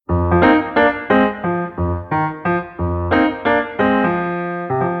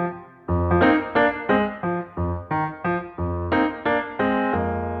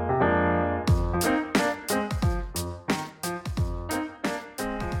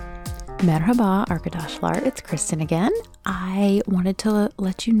Merhaba arkadaşlar, it's Kristen again. I wanted to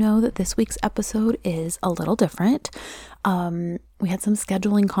let you know that this week's episode is a little different. We had some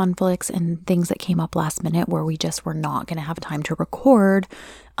scheduling conflicts and things that came up last minute where we just were not going to have time to record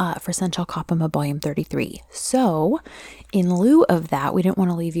for Sen Çal Kapımı Volume 33. So in lieu of that, we didn't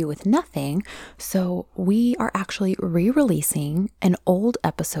want to leave you with nothing. So we are actually re-releasing an old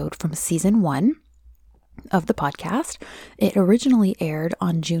episode from season 1 of the podcast. It originally aired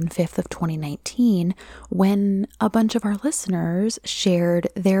on June 5th of 2019 when a bunch of our listeners shared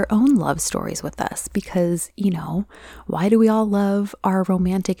their own love stories with us because, you know, why do we all love our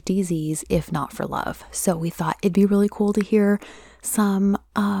romantic DZs if not for love? So we thought it'd be really cool to hear some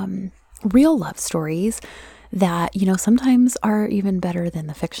real love stories that, you know, sometimes are even better than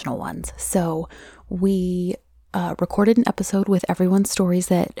the fictional ones. So we recorded an episode with everyone's stories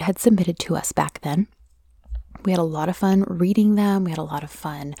that had submitted to us back then. We had a lot of fun reading them. We had a lot of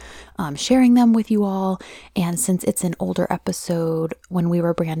fun sharing them with you all. And since it's an older episode when we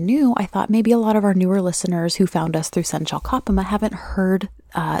were brand new, I thought maybe a lot of our newer listeners who found us through Sen Çal Kapımı haven't heard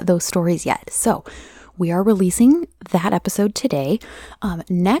those stories yet. So we are releasing that episode today.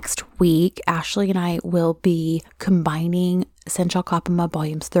 Next week, Ashley and I will be combining Sen Çal Kapımı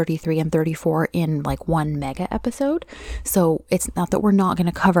Volumes 33 and 34 in like one mega episode. So it's not that we're not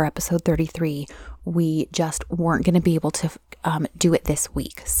going to cover episode 33. We just weren't going to be able to do it this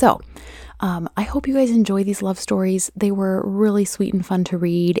week. So I hope you guys enjoy these love stories. They were really sweet and fun to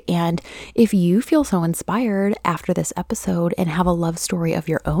read. And if you feel so inspired after this episode and have a love story of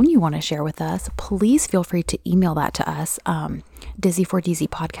your own you want to share with us, please feel free to email that to us,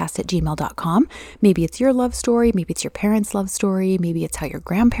 dizzy4dzpodcast@gmail.com. Maybe it's your love story. Maybe it's your parents' love story. Maybe it's how your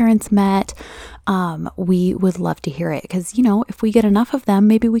grandparents met. We would love to hear it because, you know, if we get enough of them,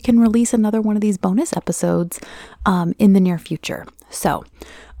 maybe we can release another one of these bonus episodes in the near future. So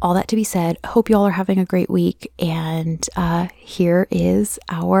all that to be said, hope you all are having a great week. And here is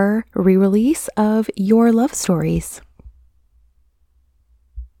our re-release of your love stories.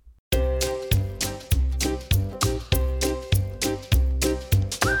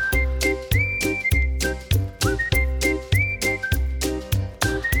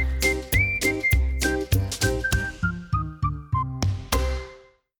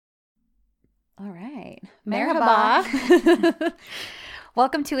 All right. Merhaba.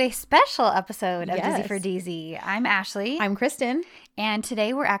 Welcome to a special episode of Yes. Dizzy for DZ. I'm Ashley. I'm Kristen. And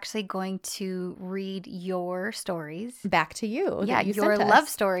today we're actually going to read your stories. Back to you. Yeah, that you your sent love us.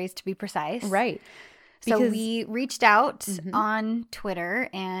 stories to be precise. Right. So Because- we reached out Mhm. on Twitter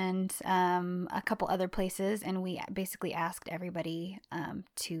and a couple other places, and we basically asked everybody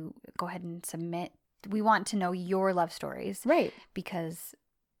to go ahead and submit. We want to know your love stories. Right. Because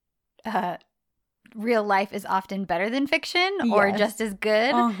real life is often better than fiction or Yes. just as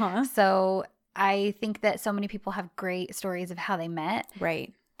good. Uh-huh. So I think that so many people have great stories of how they met.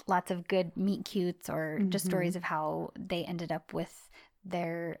 Right. Lots of good meet cutes or just Mhm. stories of how they ended up with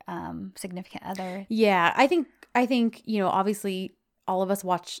their significant other. Yeah, I think you know, obviously all of us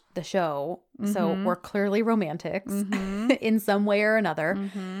watch the show, so Mhm. we're clearly romantics Mhm. in some way or another.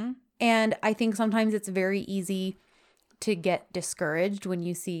 Mm-hmm. And I think sometimes it's very easy to get discouraged when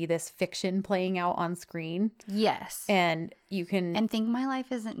you see this fiction playing out on screen, Yes. and you can And think my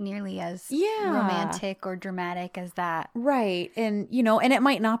life isn't nearly as Yeah. romantic or dramatic as that. right, and you know, and it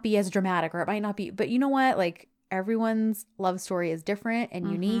might not be as dramatic or it might not be, but you know what, like everyone's love story is different and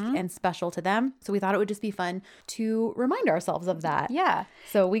unique Mhm. and special to them. So we thought it would just be fun to remind ourselves of that. Yeah.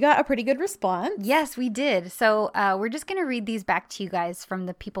 So we got a pretty good response. Yes, we did. So we're just going to read these back to you guys from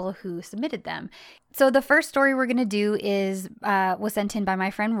the people who submitted them. So the first story we're going to do is was sent in by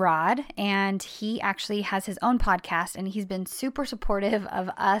my friend Rod, and he actually has his own podcast, and he's been super supportive of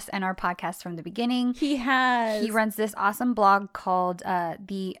us and our podcast from the beginning. He has. He runs this awesome blog called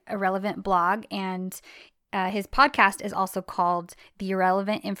The Irrelevant Blog, and his podcast is also called The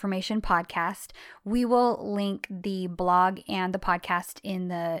Irrelevant Information Podcast. We will link the blog and the podcast in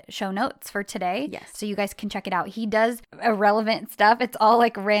the show notes for today. Yes. So you guys can check it out. He does irrelevant stuff. It's all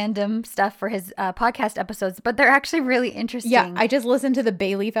like random stuff for his podcast episodes, but they're actually really interesting. Yeah, I just listened to the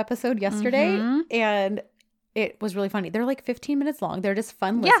Bay Leaf episode yesterday Mhm. and it was really funny. They're like 15 minutes long. They're just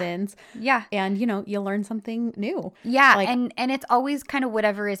fun Yeah. listens. Yeah. And, you know, you learn something new. Yeah, Like- and it's always kind of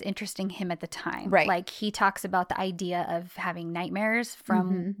whatever is interesting him at the time. Right. Like he talks about the idea of having nightmares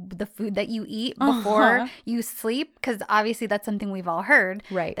from the food that you eat Uh-huh. before you sleep, because obviously that's something we've all heard,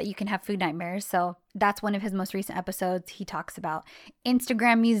 Right. that you can have food nightmares. So that's one of his most recent episodes. He talks about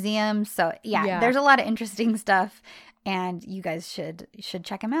Instagram museums. So Yeah. there's a lot of interesting stuff. And you guys should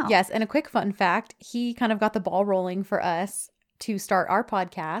check him out. Yes. And a quick fun fact, he kind of got the ball rolling for us to start our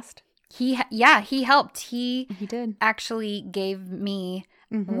podcast. He helped. He did. actually gave me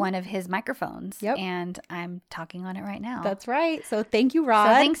one of his microphones. Yep. And I'm talking on it right now. That's right. So thank you, Rod.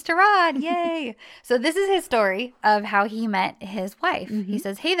 So thanks to Rod. Yay. So this is his story of how he met his wife. He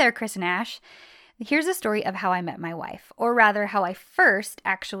says, "Hey there, Chris and Ash. Here's a story of how I met my wife, or rather how I first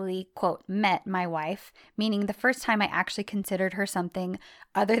actually, quote, met my wife, meaning the first time I actually considered her something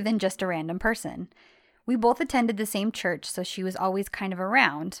other than just a random person. We both attended the same church, so she was always kind of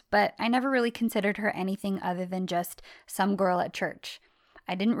around, but I never really considered her anything other than just some girl at church.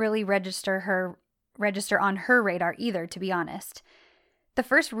 I didn't really register on her radar either, to be honest. The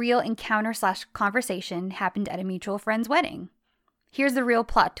first real encounter/conversation happened at a mutual friend's wedding. Here's the real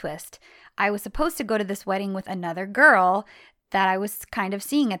plot twist. I was supposed to go to this wedding with another girl that I was kind of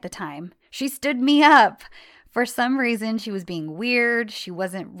seeing at the time. She stood me up. For some reason, she was being weird. She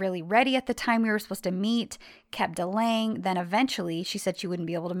wasn't really ready at the time we were supposed to meet, kept delaying. Then eventually, she said she wouldn't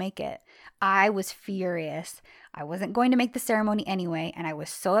be able to make it. I was furious. I wasn't going to make the ceremony anyway, and I was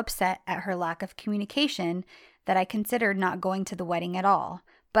so upset at her lack of communication that I considered not going to the wedding at all.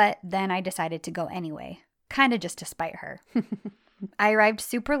 But then I decided to go anyway, kind of just to spite her. I arrived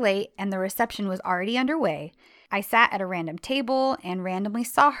super late and the reception was already underway. I sat at a random table and randomly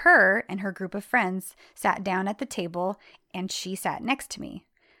saw her and her group of friends sat down at the table and she sat next to me.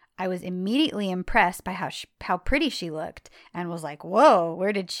 I was immediately impressed by how pretty she looked and was like, whoa,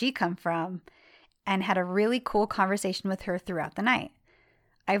 where did she come from? And had a really cool conversation with her throughout the night.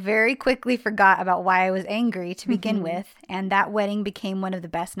 I very quickly forgot about why I was angry to begin with, and that wedding became one of the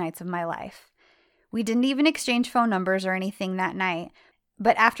best nights of my life. We didn't even exchange phone numbers or anything that night,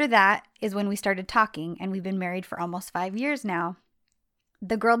 but after that is when we started talking, and we've been married for almost 5 years now.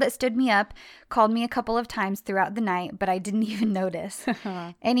 The girl that stood me up called me a couple of times throughout the night, but I didn't even notice.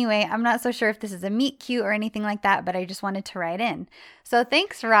 Anyway, I'm not so sure if this is a meet cute or anything like that, but I just wanted to write in. So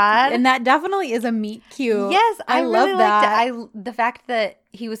thanks, Rod. And that definitely is a meet cute. Yes, I love really that. liked it. The fact that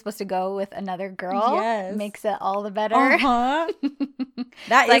he was supposed to go with another girl makes it all the better.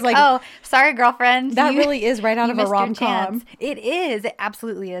 That is like, oh, sorry, girlfriend. That really is right out of a rom-com. It is. It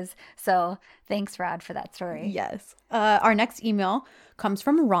absolutely is. So thanks, Rod, for that story. Yes. Our next email comes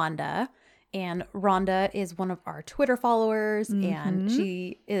from Rhonda, and Rhonda is one of our Twitter followers, and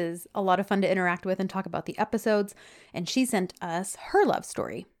she is a lot of fun to interact with and talk about the episodes, and she sent us her love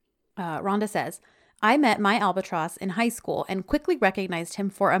story. Rhonda says, I met my albatross in high school and quickly recognized him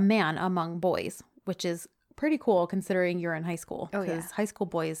for a man among boys, which is pretty cool considering you're in high school, because high school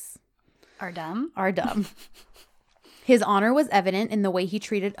boys are dumb. His honor was evident in the way he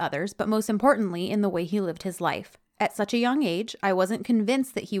treated others, but most importantly, in the way he lived his life. At such a young age, I wasn't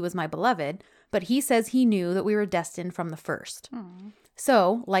convinced that he was my beloved, but he says he knew that we were destined from the first.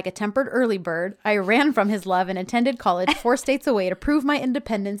 So, like a tempered early bird, I ran from his love and attended college 4 states away to prove my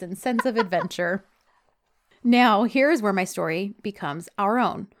independence and sense of adventure. Now, here is where my story becomes our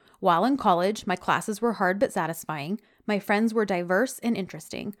own. While in college, my classes were hard but satisfying. My friends were diverse and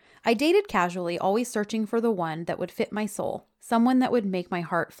interesting. I dated casually, always searching for the one that would fit my soul, someone that would make my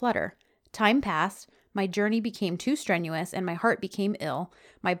heart flutter. Time passed. My journey became too strenuous and my heart became ill.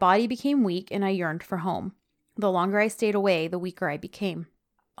 My body became weak and I yearned for home. The longer I stayed away, the weaker I became.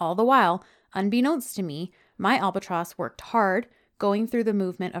 All the while, unbeknownst to me, my albatross worked hard, going through the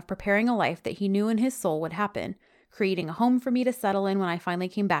movement of preparing a life that he knew in his soul would happen, creating a home for me to settle in when I finally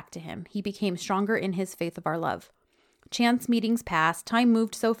came back to him. He became stronger in his faith of our love. Chance meetings passed, time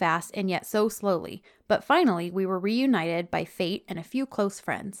moved so fast and yet so slowly, but finally we were reunited by fate and a few close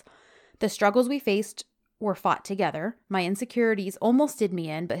friends. The struggles we faced were fought together. My insecurities almost did me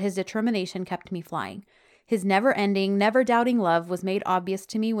in, but his determination kept me flying. His never-ending, never-doubting love was made obvious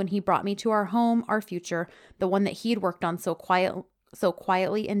to me when he brought me to our home, our future, the one that he'd worked on so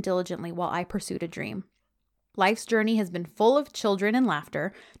quietly and diligently while I pursued a dream. Life's journey has been full of children and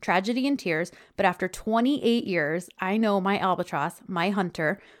laughter, tragedy and tears, but after 28 years, I know my albatross, my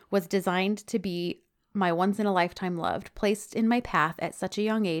hunter, was designed to be my once-in-a-lifetime love, placed in my path at such a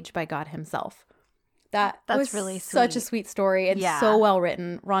young age by God himself. That's was really sweet. Such a sweet story and so well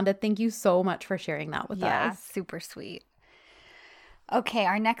written. Rhonda, thank you so much for sharing that with us. Yeah, super sweet. Okay,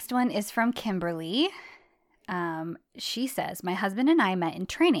 our next one is from Kimberly. She says, my husband and I met in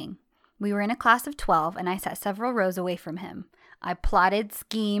training. We were in a class of 12 and I sat several rows away from him. I plotted,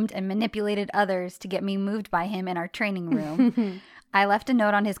 schemed, and manipulated others to get me moved by him in our training room. I left a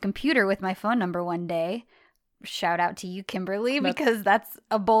note on his computer with my phone number one day. Shout out to you, Kimberly, because that's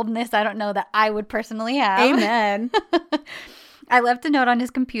a boldness I don't know that I would personally have. Amen. I left a note on his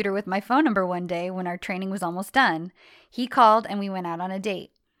computer with my phone number one day when our training was almost done. He called and we went out on a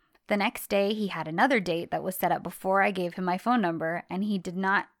date. The next day, he had another date that was set up before I gave him my phone number, and he did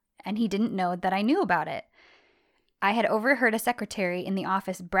not and he didn't know that I knew about it. I had overheard a secretary in the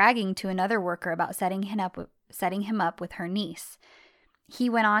office bragging to another worker about setting him up with her niece. He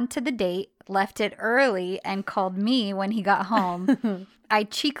went on to the date, left it early, and called me when he got home. I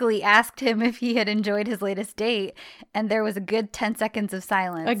cheekily asked him if he had enjoyed his latest date, and there was a good 10 seconds of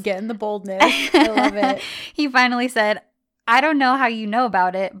silence. Again, the boldness. I love it. He finally said, I don't know how you know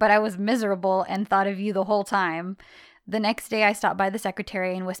about it, but I was miserable and thought of you the whole time. The next day, I stopped by the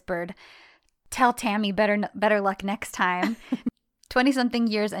secretary and whispered, tell Tammy better luck next time. 20-something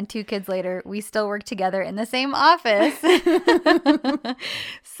years and 2 kids later, we still work together in the same office.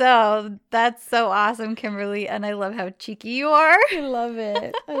 So that's so awesome, Kimberly. And I love how cheeky you are. I love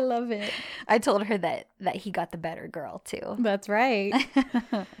it. I love it. I told her that he got the better girl, too. That's right.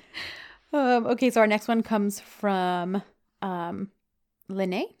 Okay, so our next one comes from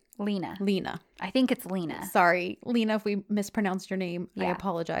Lena. I think it's Lena. Sorry, Lena, if we mispronounced your name, I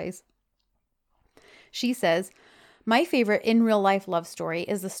apologize. She says, my favorite in real life love story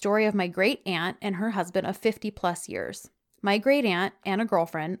is the story of my great aunt and her husband of 50 plus years. My great aunt and a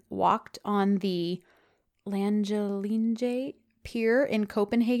girlfriend walked on the Langelinje Pier in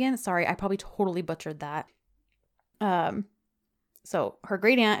Copenhagen. Sorry, I probably totally butchered that. So her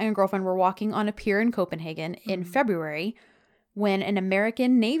great aunt and a girlfriend were walking on a pier in Copenhagen in February when an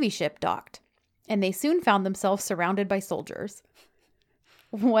American Navy ship docked, and they soon found themselves surrounded by soldiers.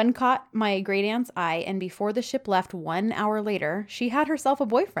 One caught my great aunt's eye, and before the ship left 1 hour later, she had herself a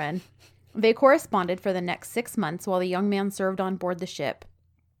boyfriend. They corresponded for the next 6 months while the young man served on board the ship.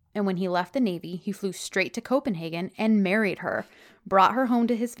 And when he left the Navy, he flew straight to Copenhagen and married her, brought her home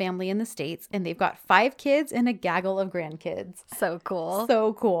to his family in the States, and they've got 5 kids and a gaggle of grandkids. So cool.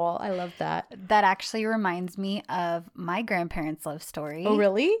 So cool. I love that. That actually reminds me of my grandparents' love story. Oh,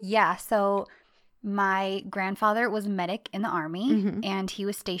 really? Yeah. So my grandfather was a medic in the Army, and he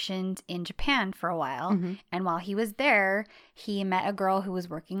was stationed in Japan for a while. And while he was there, he met a girl who was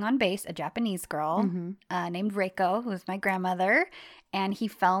working on base, a Japanese girl named Reiko, who was my grandmother. And he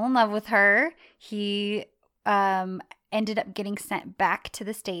fell in love with her. He ended up getting sent back to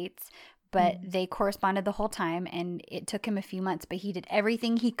the States, but they corresponded the whole time, and it took him a few months, but he did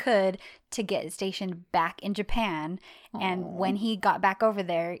everything he could to get stationed back in Japan. Aww. And when he got back over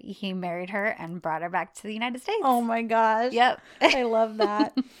there, he married her and brought her back to the United States. Oh my gosh. Yep. I love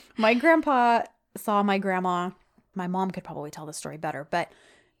that. My grandpa saw my grandma. My mom could probably tell the story better, but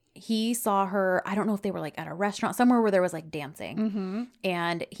he saw her, I don't know if they were like at a restaurant, somewhere where there was like dancing.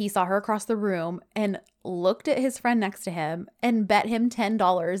 And he saw her across the room and looked at his friend next to him and bet him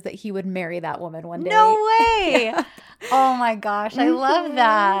 $10 that he would marry that woman one day. No way. Yeah. Oh my gosh. I love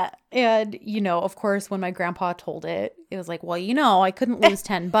that. And, you know, of course, when my grandpa told it, it was like, well, you know, I couldn't lose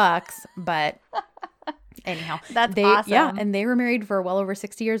 $10, but anyhow. That's awesome. Yeah, and they were married for well over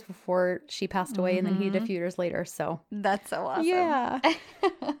 60 years before she passed away, and then he did a few years later, so. That's so awesome. Yeah.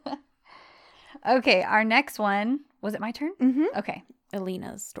 Okay, our next one, was it my turn? Okay.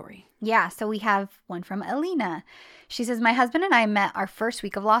 Alina's story. Yeah, so we have one from Alina. She says, my husband and I met our first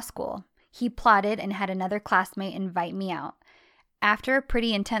week of law school. He plotted and had another classmate invite me out. After a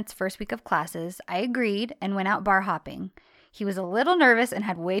pretty intense first week of classes, I agreed and went out bar hopping. He was a little nervous and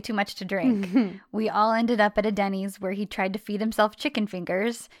had way too much to drink. We all ended up at a Denny's where he tried to feed himself chicken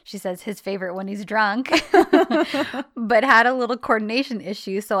fingers. She says his favorite when he's drunk, but had a little coordination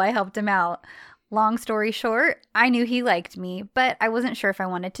issue, so I helped him out. Long story short, I knew he liked me, but I wasn't sure if I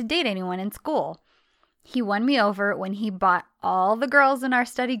wanted to date anyone in school. He won me over when he bought all the girls in our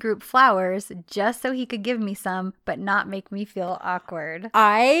study group flowers just so he could give me some, but not make me feel awkward.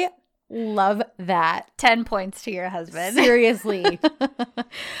 I love that. 10 points to your husband. Seriously.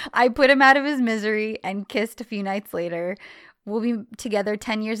 I put him out of his misery and kissed a few nights later. We'll be together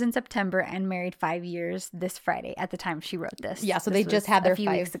 10 years in September and married 5 years this Friday at the time she wrote this. Yeah, so they just had their a few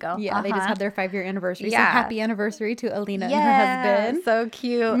weeks ago. Yeah, they just had their 5-year anniversary. Yeah. So happy anniversary to Alina and her husband. So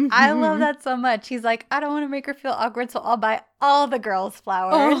cute. I love that so much. He's like, I don't want to make her feel awkward, so I'll buy all the girls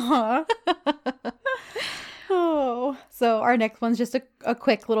flowers. Oh, so our next one's just a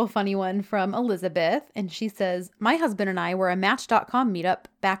quick little funny one from Elizabeth. And she says, my husband and I were a Match.com meetup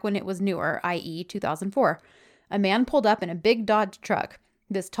back when it was newer, i.e. 2004. A man pulled up in a big Dodge truck.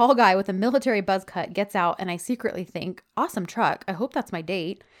 This tall guy with a military buzz cut gets out, and I secretly think, awesome truck. I hope that's my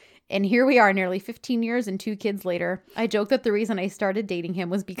date. And here we are nearly 15 years and 2 kids later. I joke that the reason I started dating him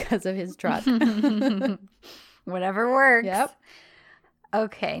was because of his truck. Whatever works. Yep.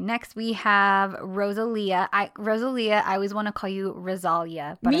 Okay, next we have Rosalia. Rosalia, I always want to call you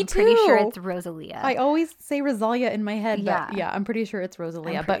Rosalia, but I'm pretty sure it's Rosalia. I always say Rosalia in my head, Yeah. but yeah, I'm pretty sure it's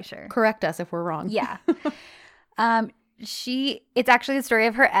Rosalia. I'm pretty but sure. Correct us if we're wrong. Yeah. It's actually the story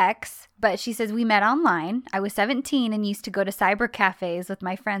of her ex, but she says, we met online. I was 17 and used to go to cyber cafes with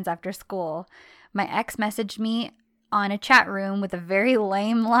my friends after school. My ex messaged me on a chat room with a very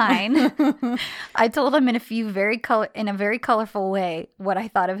lame line. I told him in a very colorful way what I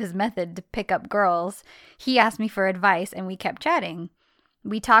thought of his method to pick up girls. He asked me for advice and we kept chatting.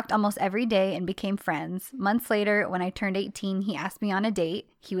 We talked almost every day and became friends. Months later, when I turned 18, he asked me on a date.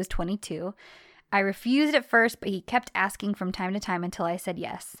 He was 22. I refused at first, but he kept asking from time to time until I said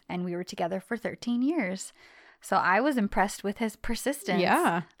yes, and we were together for 13 years. So I was impressed with his persistence.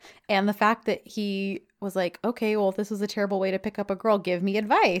 Yeah. And the fact that he was like, okay, well, if this was a terrible way to pick up a girl, give me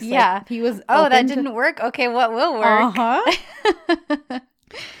advice. Yeah. Like, he was that didn't work? Okay, what will work? Uh-huh.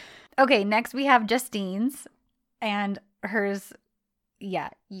 Okay, next we have Justine's, and hers, yeah,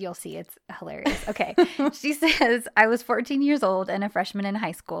 you'll see. It's hilarious. Okay. She says, I was 14 years old and a freshman in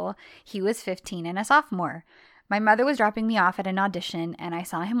high school. He was 15 and a sophomore. My mother was dropping me off at an audition, and I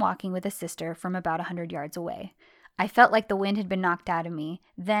saw him walking with his sister from about 100 yards away. I felt like the wind had been knocked out of me.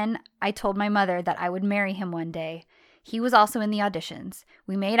 Then I told my mother that I would marry him one day. He was also in the auditions.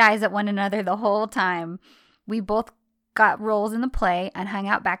 We made eyes at one another the whole time. We both got roles in the play and hung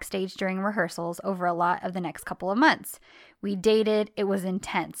out backstage during rehearsals over a lot of the next couple of months. We dated. It was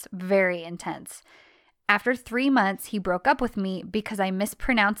intense, very intense. After 3 months, he broke up with me because I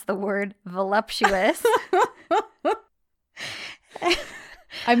mispronounced the word voluptuous.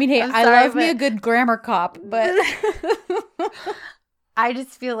 I mean, hey, I love me a good grammar cop, but I just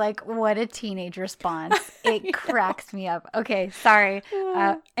feel like what a teenage response. It cracks me up. Okay, sorry.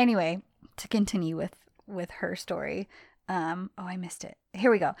 Anyway, to continue with her story. I missed it.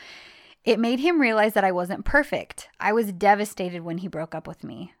 Here we go. It made him realize that I wasn't perfect. I was devastated when he broke up with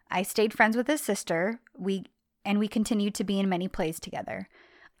me. I stayed friends with his sister. We continued to be in many plays together.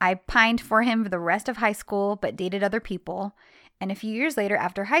 I pined for him for the rest of high school, but dated other people. And a few years later,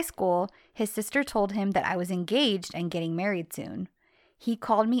 after high school, his sister told him that I was engaged and getting married soon. He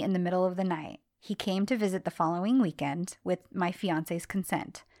called me in the middle of the night. He came to visit the following weekend with my fiance's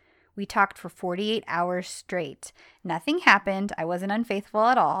consent. We talked for 48 hours straight. Nothing happened. I wasn't unfaithful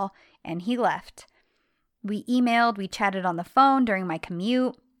at all, and he left. We emailed, we chatted on the phone during my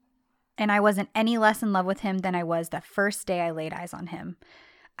commute, and I wasn't any less in love with him than I was the first day I laid eyes on him.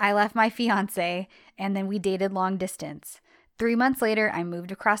 I left my fiance, and then we dated long distance. 3 months later, I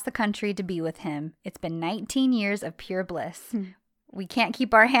moved across the country to be with him. It's been 19 years of pure bliss. We can't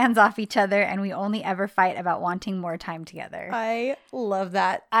keep our hands off each other, and we only ever fight about wanting more time together. I love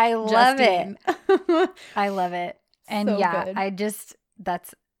that. I love Justine. it. I love it. And So yeah, good.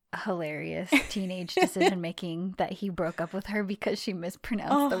 that's hilarious teenage decision making that he broke up with her because she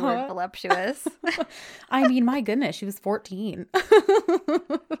mispronounced the word voluptuous. I mean, my goodness, she was 14.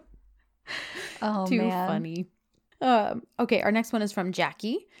 Oh, Too man. funny. Okay, our next one is from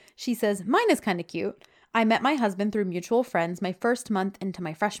Jackie. She says, mine is kind of cute. I met my husband through mutual friends my first month into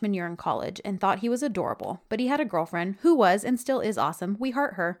my freshman year in college and thought he was adorable, but he had a girlfriend who was and still is awesome. We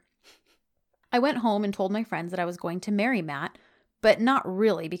heart her. I went home and told my friends that I was going to marry Matt, but not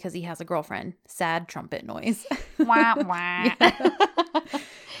really because he has a girlfriend. Sad trumpet noise. Wah, wah.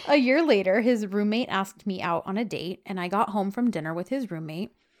 A year later, his roommate asked me out on a date, and I got home from dinner with his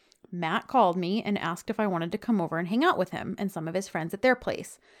roommate. Matt called me and asked if I wanted to come over and hang out with him and some of his friends at their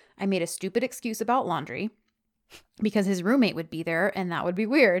place. I made a stupid excuse about laundry because his roommate would be there and that would be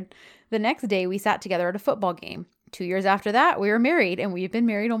weird. The next day, we sat together at a football game. 2 years after that, we were married, and we've been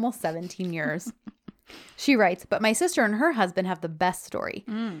married almost 17 years. She writes, but my sister and her husband have the best story.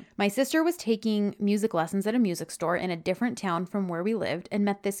 My sister was taking music lessons at a music store in a different town from where we lived and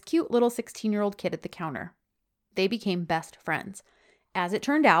met this cute little 16-year-old kid at the counter. They became best friends. As it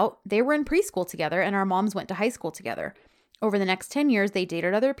turned out, they were in preschool together and our moms went to high school together. Over the next 10 years, they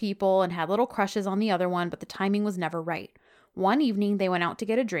dated other people and had little crushes on the other one, but the timing was never right. One evening, they went out to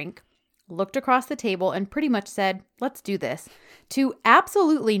get a drink, looked across the table, and pretty much said, let's do this. To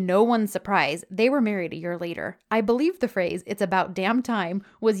absolutely no one's surprise, they were married a year later. I believe the phrase, it's about damn time,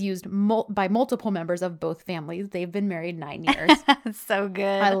 was used by multiple members of both families. They've been married 9 years. So good.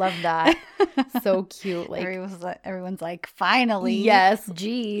 I love that. So cute. Like everyone's like, finally. Yes.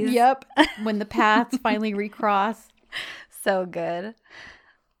 Jeez. Yep. When the paths finally recross. So good.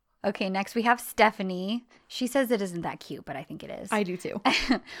 Okay, next we have Stephanie. She says it isn't that cute, but I think it is. I do too.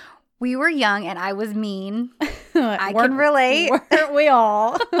 We were young and I was mean. I can relate. Weren't we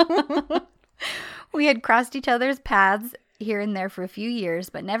all? We had crossed each other's paths here and there for a few years,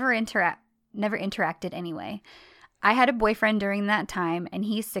 but never interacted anyway. I had a boyfriend during that time, and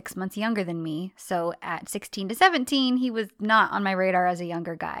he's 6 months younger than me. So at 16 to 17, he was not on my radar as a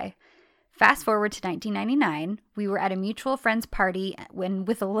younger guy. Fast forward to 1999, we were at a mutual friend's party when,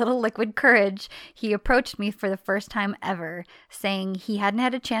 with a little liquid courage, he approached me for the first time ever, saying he hadn't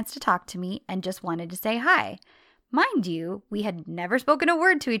had a chance to talk to me and just wanted to say hi. Mind you, we had never spoken a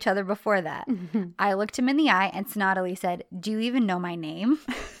word to each other before that. I looked him in the eye and snottily said, "Do you even know my name?"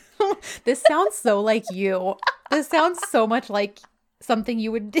 This sounds so like you. This sounds so much like something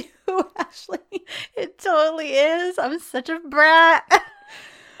you would do, Ashley. It totally is. I'm such a brat.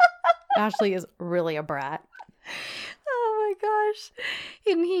 Ashley is really a brat. Oh my gosh.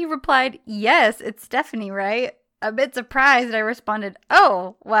 And he replied, "Yes, it's Stephanie, right?" A bit surprised, I responded,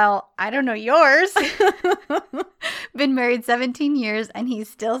 "Oh, well, I don't know yours." Been married 17 years and he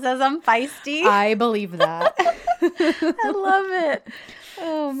still says I'm feisty. I believe that. I love it.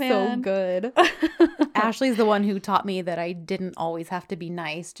 Oh, man. So good. Ashley's the one who taught me that I didn't always have to be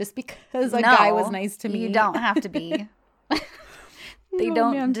nice just because a guy was nice to me. You don't have to be. They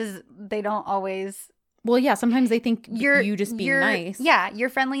don't always. Well, yeah, sometimes they think you just being nice. Yeah, your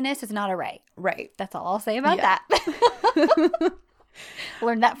friendliness is not a right. Right. That's all I'll say about that.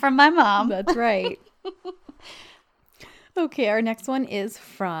 Learned that from my mom. That's right. Okay, our next one is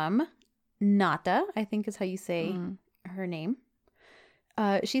from Nata, I think is how you say her name.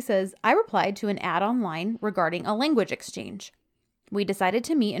 She says, I replied to an ad online regarding a language exchange. We decided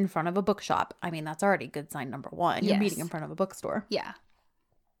to meet in front of a bookshop. I mean, that's already good sign number one. You're meeting in front of a bookstore. Yeah.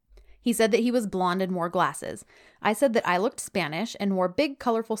 He said that he was blonde and wore glasses. I said that I looked Spanish and wore big,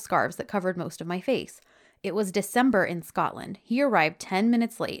 colorful scarves that covered most of my face. It was December in Scotland. He arrived 10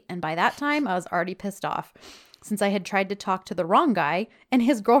 minutes late, and by that time, I was already pissed off, since I had tried to talk to the wrong guy, and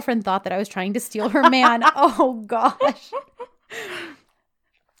his girlfriend thought that I was trying to steal her man. Oh, gosh.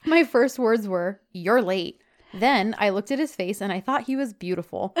 My first words were, "You're late." Then I looked at his face, and I thought he was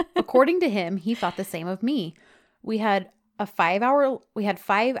beautiful. According to him, he thought the same of me. We had 5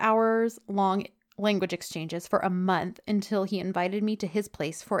 hours long language exchanges for a month until he invited me to his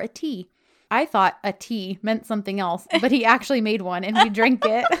place for a tea. I thought a tea meant something else, but he actually made one and we drank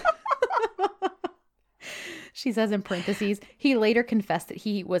it. She says in parentheses, he later confessed that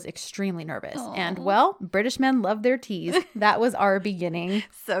he was extremely nervous. Aww. And, well, British men love their teas. That was our beginning.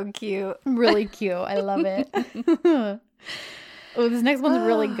 So cute. Really cute. I love it. Oh, this next one's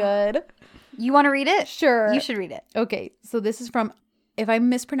really good. You want to read it? Sure. You should read it. Okay, so this is from, if I'm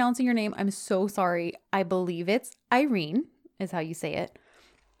mispronouncing your name, I'm so sorry. I believe it's Irene, is how you say it.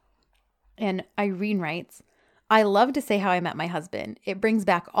 And Irene writes, I love to say how I met my husband. It brings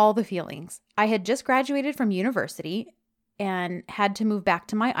back all the feelings. I had just graduated from university and had to move back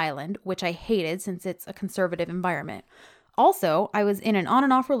to my island, which I hated since it's a conservative environment. Also, I was in an on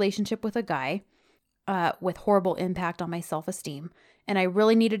and off relationship with a guy with horrible impact on my self-esteem, and I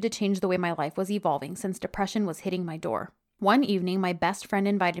really needed to change the way my life was evolving since depression was hitting my door. One evening, my best friend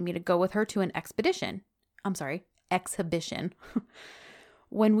invited me to go with her to an exhibition.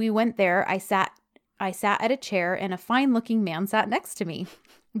 When we went there, I sat at a chair and a fine-looking man sat next to me.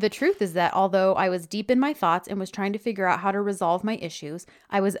 The truth is that although I was deep in my thoughts and was trying to figure out how to resolve my issues,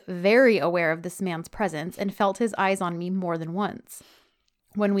 I was very aware of this man's presence and felt his eyes on me more than once.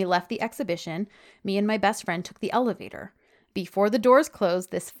 When we left the exhibition, me and my best friend took the elevator. Before the doors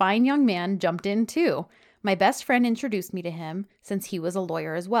closed, this fine young man jumped in too. My best friend introduced me to him since he was a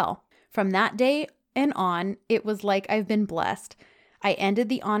lawyer as well. From that day and on, it was like I've been blessed. I ended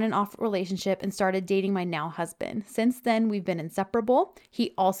the on and off relationship and started dating my now husband. Since then, we've been inseparable.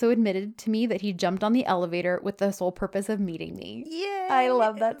 He also admitted to me that he jumped on the elevator with the sole purpose of meeting me. Yeah. I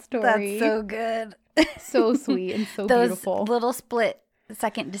love that story. That's so good. So sweet and so Those beautiful. Little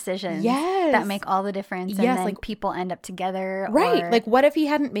split-second decisions that make all the difference. And then people end up together. Right. Like, what if he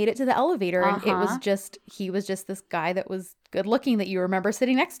hadn't made it to the elevator and he was just this guy that was good looking that you remember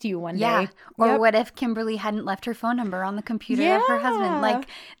sitting next to you one day. Or what if Kimberly hadn't left her phone number on the computer of her husband? Like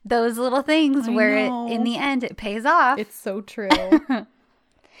those little things where in the end it pays off. It's so true.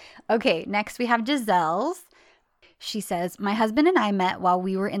 Okay, next we have Giselle's. She says, my husband and I met while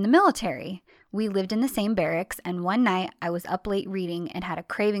we were in the military. We lived in the same barracks, and one night I was up late reading and had a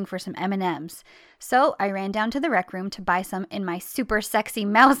craving for some M&Ms. So I ran down to the rec room to buy some in my super sexy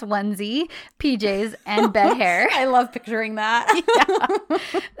mouse onesie, PJs, and bed hair. I love picturing that.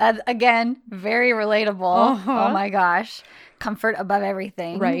 That's, again, very relatable. Oh my gosh. Comfort above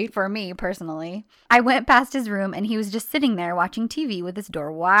everything. Right. For me, personally. I went past his room and he was just sitting there watching TV with his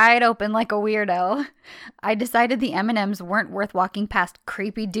door wide open like a weirdo. I decided the M&Ms weren't worth walking past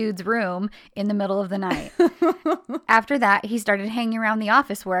creepy dude's room in the middle of the night. After that, he started hanging around the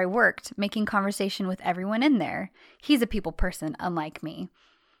office where I worked, making conversation with everyone in there. He's a people person, unlike me.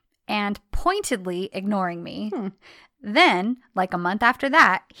 And pointedly ignoring me. Then, like a month after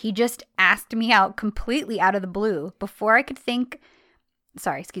that, he just asked me out completely out of the blue before I could think.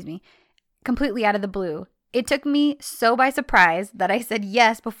 Completely out of the blue. It took me so by surprise that I said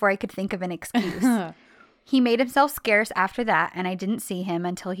yes before I could think of an excuse. He made himself scarce after that, and I didn't see him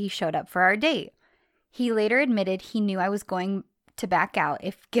until he showed up for our date. He later admitted he knew I was going to back out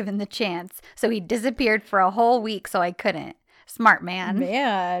if given the chance, so he disappeared for a whole week so I couldn't. Smart man.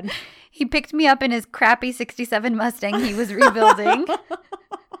 Man. He picked me up in his crappy 67 Mustang he was rebuilding.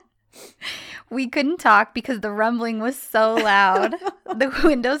 We couldn't talk because the rumbling was so loud. The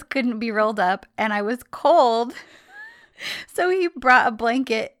windows couldn't be rolled up, and I was cold. So he brought a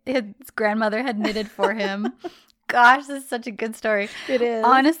blanket his grandmother had knitted for him. Gosh, this is such a good story. It is.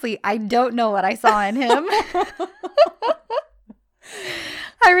 Honestly, I don't know what I saw in him.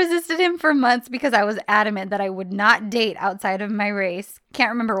 I resisted him for months because I was adamant that I would not date outside of my race.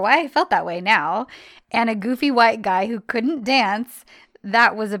 Can't remember why I felt that way now. And a goofy white guy who couldn't dance.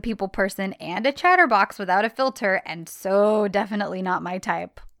 That was a people person and a chatterbox without a filter, and so definitely not my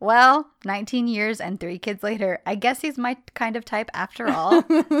type. Well, 19 years and 3 kids later, I guess he's my kind of type after all.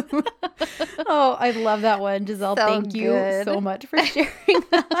 Oh, I love that one, Giselle. So Thank you good. so much for sharing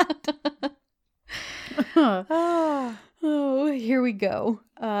that. Oh, here we go.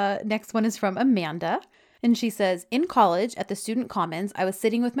 Next one is from Amanda. And she says, in college at the student commons, I was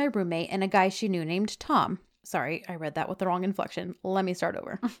sitting with my roommate and a guy she knew named Tom. Sorry, I read that with the wrong inflection. Let me start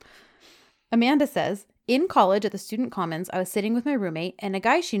over. Amanda says, in college at the student commons, I was sitting with my roommate and a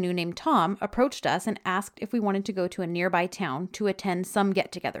guy she knew named Tom approached us and asked if we wanted to go to a nearby town to attend some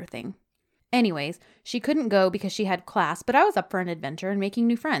get-together thing. Anyways, she couldn't go because she had class, but I was up for an adventure and making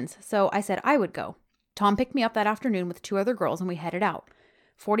new friends, so I said I would go. Tom picked me up that afternoon with 2 other girls and we headed out.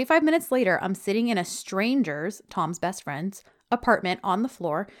 45 minutes later, I'm sitting in a stranger's, Tom's best friend's, apartment on the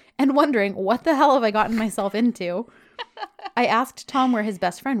floor and wondering what the hell have I gotten myself into. I asked Tom where his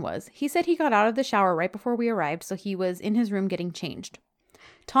best friend was. He said he got out of the shower right before we arrived, so he was in his room getting changed.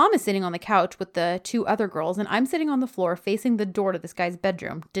 Tom is sitting on the couch with the 2 other girls, and I'm sitting on the floor facing the door to this guy's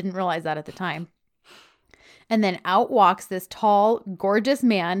bedroom. Didn't realize that at the time. And then out walks this tall, gorgeous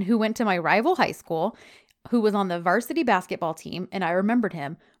man who went to my rival high school, who was on the varsity basketball team, and I remembered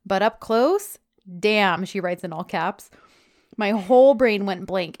him. But up close, damn, she writes in all caps. My whole brain went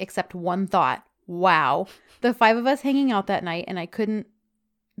blank except one thought. Wow. The 5 of us hanging out that night, and I couldn't,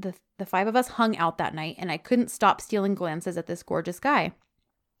 the 5 of us hung out that night, and I couldn't stop stealing glances at this gorgeous guy.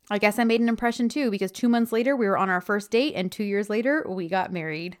 I guess I made an impression too, because 2 months later, we were on our first date, and 2 years later, we got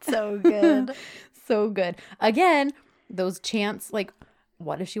married. So good. So good. Again, those chance, like,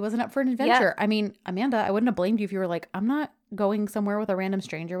 what if she wasn't up for an adventure? Yeah. I mean, Amanda, I wouldn't have blamed you if you were like, I'm not going somewhere with a random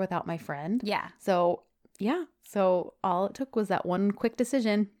stranger without my friend. Yeah. So, yeah. So all it took was that one quick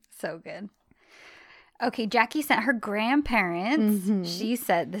decision. So good. Okay, Jackie sent her grandparents. Mm-hmm. She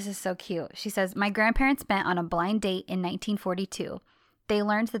said, this is so cute. She says, my grandparents met on a blind date in 1942. They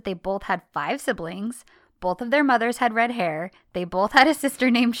learned that they both had 5 siblings. Both of their mothers had red hair. They both had a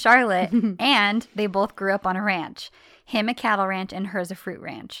sister named Charlotte. And they both grew up on a ranch. Him a cattle ranch and hers a fruit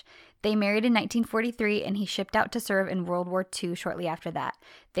ranch. They married in 1943 and he shipped out to serve in World War II shortly after that.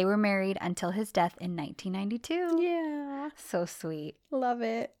 They were married until his death in 1992. Yeah. So sweet. Love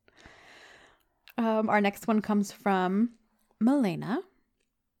it. Our next one comes from Milena.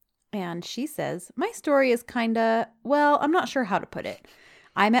 And she says, my story is kind of, well, I'm not sure how to put it.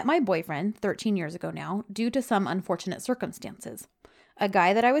 I met my boyfriend 13 years ago now due to some unfortunate circumstances. A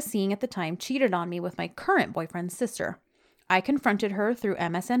guy that I was seeing at the time cheated on me with my current boyfriend's sister. I confronted her through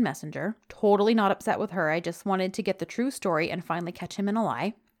MSN Messenger, totally not upset with her. I just wanted to get the true story and finally catch him in a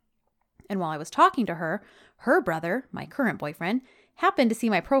lie. And while I was talking to her, her brother, my current boyfriend, happened to see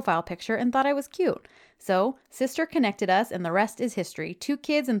my profile picture and thought I was cute. So, sister connected us and the rest is history. 2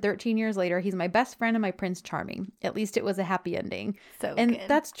 kids and 13 years later, he's my best friend and my Prince Charming. At least it was a happy ending. So and good.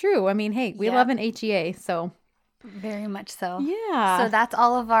 That's true. I mean, hey, we love an HEA, so. Very much so. Yeah. So that's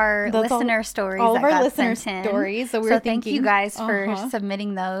all of our listener stories. All of our got listener sent in. stories. So thank you guys for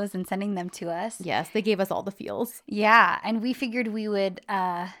submitting those and sending them to us. Yes, they gave us all the feels. Yeah, and we figured we would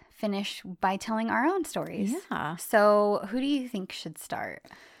finish by telling our own stories. Yeah. So who do you think should start?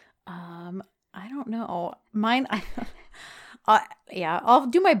 I don't know. Mine. Yeah, I'll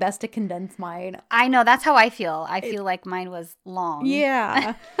do my best to condense mine. I know, that's how I feel. I feel like mine was long.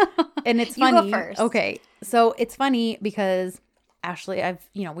 Yeah. And it's You funny. go first. Okay. So it's funny because Ashley,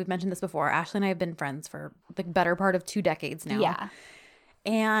 we've mentioned this before. Ashley and I have been friends for the better part of 2 decades now. Yeah.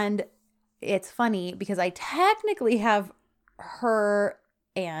 And it's funny because I technically have her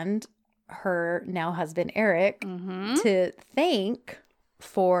and her now husband, Eric, to thank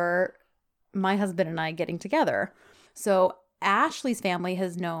for my husband and I getting together. So Ashley's family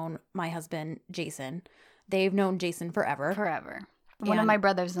has known my husband, Jason. They've known Jason forever. Forever. One of my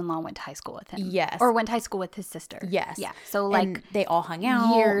brothers-in-law went to high school with him. Yes. Or went to high school with his sister. Yes. Yeah. So like and they all hung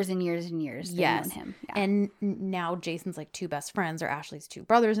out. years and years and years. Yes. They've known him. Yeah. And now Jason's like two best friends, or Ashley's two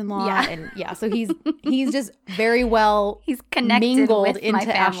brothers-in-law. Yeah. And yeah, so he's just very well he's connected mingled with into my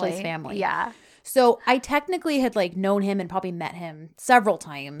family. Ashley's family. Yeah. So I technically had like known him and probably met him several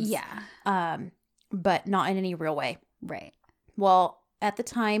times. Yeah. But not in any real way. Right. Well, at the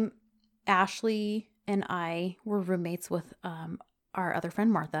time, Ashley and I were roommates with our other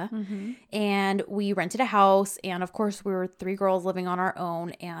friend Martha, Mm-hmm. and we rented a house, and of course we were three girls living on our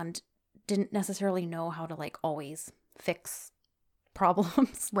own and didn't necessarily know how to like always fix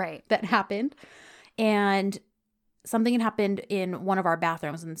problems Right. that happened. And something had happened in one of our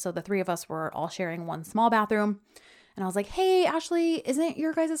bathrooms, and so the three of us were all sharing one small bathroom. And I was like, hey, Ashley, isn't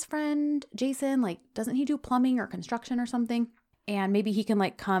your guys' friend Jason, like, doesn't he do plumbing or construction or something? And maybe he can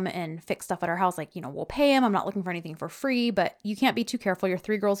like come and fix stuff at our house. Like, you know, we'll pay him. I'm not looking for anything for free, but you can't be too careful. You're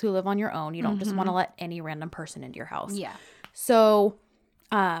three girls who live on your own. You don't just want to let any random person into your house. Yeah. So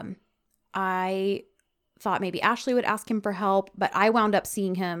I thought maybe Ashley would ask him for help, but I wound up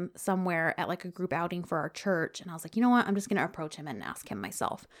seeing him somewhere at like a group outing for our church. And I was like, you know what? I'm just going to approach him and ask him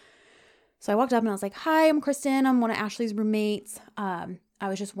myself. So I walked up and I was like, hi, I'm Kristen. I'm one of Ashley's roommates. I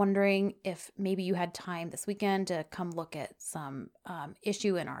was just wondering if maybe you had time this weekend to come look at some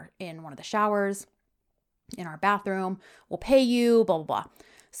issue in one of the showers in our bathroom. We'll pay you, blah, blah, blah.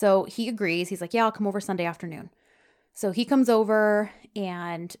 So he agrees. He's like, yeah, I'll come over Sunday afternoon. So he comes over,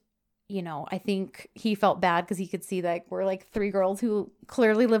 and, you know, I think he felt bad because he could see that we're like three girls who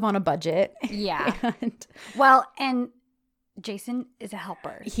clearly live on a budget. Yeah. And Well, and Jason is a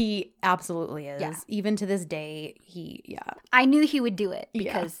helper. he absolutely is. Yeah. Even to this day, I knew he would do it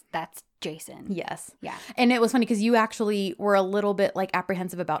Yeah. because that's Jason. yes. Yeah. And it was funny because you actually were a little bit like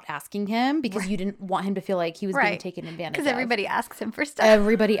apprehensive about asking him because you didn't want him to feel like he was being Right. taken advantage of. Because everybody asks him for stuff.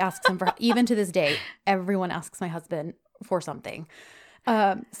 Everybody asks him for, even to this day, everyone asks my husband for something.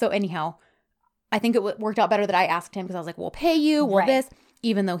 So anyhow, I think it worked out better that I asked him because I was like, we'll pay you, we'll Right. this,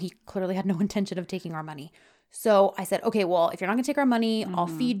 even though he clearly had no intention of taking our money. So I said, okay, well, if you're not going to take our money, I'll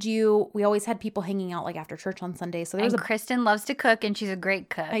feed you. We always had people hanging out like after church on Sunday. So there was And Kristen loves to cook, and she's a great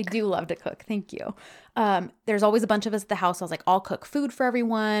cook. I do love to cook. Thank you. There's always a bunch of us at the house. So I was like, I'll cook food for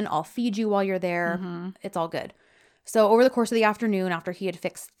everyone. I'll feed you while you're there. Mm-hmm. It's all good. So over the course of the afternoon, after he had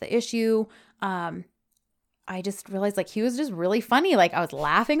fixed the issue, I just realized like he was just really funny. Like I was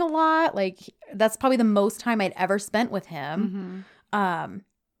laughing a lot. Like that's probably the most time I'd ever spent with him. Mm-hmm.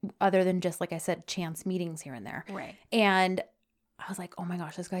 Other than just, like I said, chance meetings here and there. Right. And I was like, oh my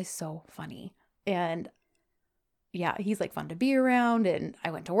gosh, this guy's so funny. And yeah, he's like fun to be around. And I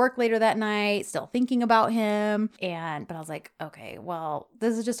went to work later that night, still thinking about him. But I was like, okay, well,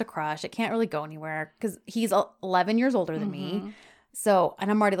 this is just a crush. It can't really go anywhere because he's 11 years older than me. So, and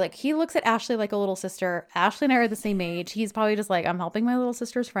I'm already like, he looks at Ashley like a little sister. Ashley and I are the same age. He's probably just like, I'm helping my little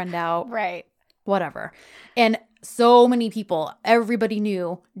sister's friend out. Right. Whatever. And so many people, everybody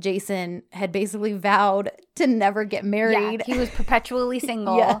knew Jason had basically vowed to never get married. Yeah, he was perpetually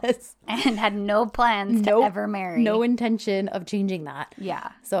single. Yes. And had no plans to ever marry. No intention of changing that.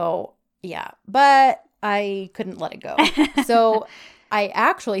 Yeah. So, yeah. But I couldn't let it go. So I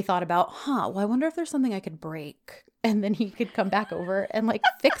actually thought about, well, I wonder if there's something I could break. And then he could come back over and like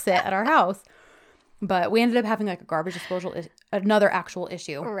fix it at our house. But we ended up having like a garbage disposal, another actual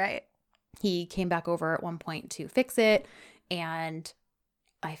issue. Right. He came back over at one point to fix it, and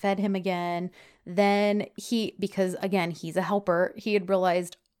I fed him again. Then because again, he's a helper, he had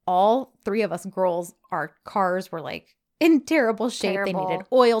realized all three of us girls, our cars were like in terrible shape. Terrible. They needed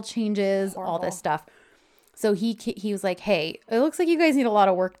oil changes, all this stuff. So he was like, hey, it looks like you guys need a lot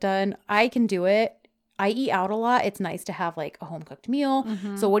of work done. I can do it. I eat out a lot. It's nice to have like a home cooked meal.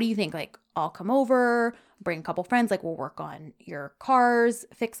 Mm-hmm. So what do you think? Like, I'll come over, bring a couple friends. Like, we'll work on your cars,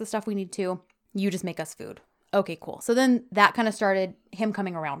 fix the stuff we need to. You just make us food. Okay, cool. So then that kind of started him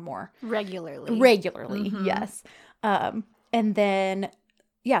coming around more. Regularly. Mm-hmm. Yes. And then,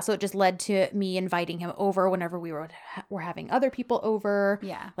 yeah, so it just led to me inviting him over whenever we were having other people over.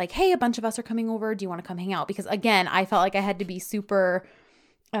 Yeah. Like, hey, a bunch of us are coming over. Do you want to come hang out? Because again, I felt like I had to be super,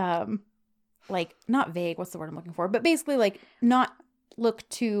 like, not vague. What's the word I'm looking for? But basically, like, not look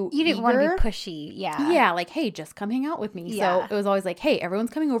too You didn't eager. want to be pushy. Yeah. Yeah, like, hey, just come hang out with me. Yeah. So it was always like, hey,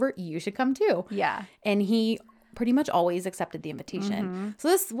 everyone's coming over. You should come too. Yeah. And he pretty much always accepted the invitation. Mm-hmm. So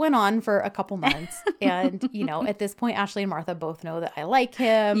this went on for a couple months. And, you know, at this point, Ashley and Martha both know that I like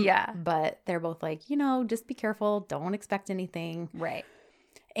him. Yeah. But they're both like, you know, just be careful. Don't expect anything. Right.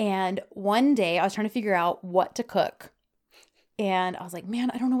 And one day I was trying to figure out what to cook. And I was like, man,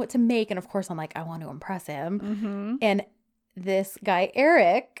 I don't know what to make. And of course, I'm like, I want to impress him. Mm-hmm. And this guy,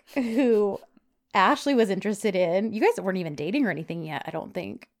 Eric, who Ashley was interested in, you guys weren't even dating or anything yet, I don't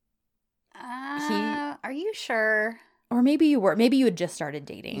think. Are you sure? Or maybe you were. Maybe you had just started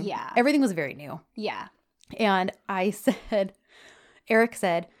dating. Yeah. Everything was very new. Yeah. And Eric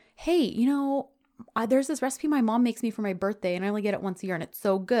said, hey, there's this recipe my mom makes me for my birthday, and I only get it once a year, and it's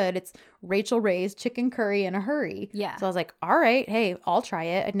so good. It's Rachel Ray's chicken curry in a hurry. Yeah. So I was like, all right, hey, I'll try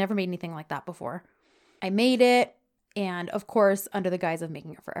it. I'd never made anything like that before. I made it, and of course, under the guise of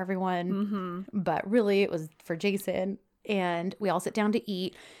making it for everyone. Mm-hmm. But really, it was for Jason. And we all sit down to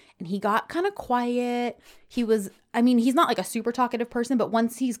eat, and he got kind of quiet. He's not like a super talkative person, but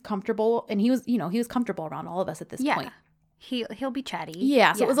once he's comfortable, and he was comfortable around all of us at this point. He'll be chatty.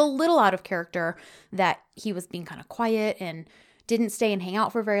 Yeah, so it was a little out of character that he was being kind of quiet and didn't stay and hang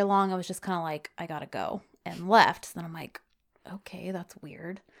out for very long. I was just kind of like, I gotta go, and left. So then I'm like, okay, that's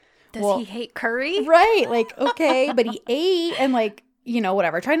weird. Does he hate curry? Right, like, okay, but he ate and like,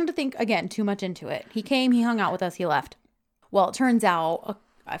 whatever. Trying not to think, again, too much into it. He came, he hung out with us, he left. Well, it turns out,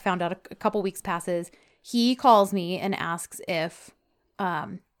 I found out a couple weeks passes, he calls me and asks if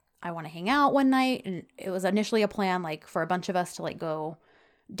I want to hang out one night. And it was initially a plan like for a bunch of us to like go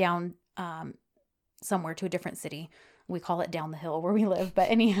down somewhere to a different city. We call it down the hill where we live. But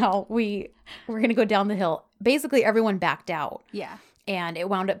anyhow, we're going to go down the hill. Basically, everyone backed out. Yeah. And it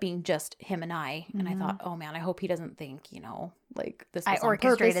wound up being just him and I. And I thought, oh man, I hope he doesn't think, like this was I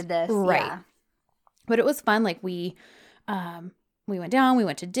orchestrated this. Right. Yeah. But it was fun. Like we went down, we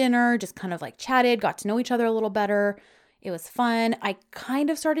went to dinner, just kind of like chatted, got to know each other a little better. It was fun. I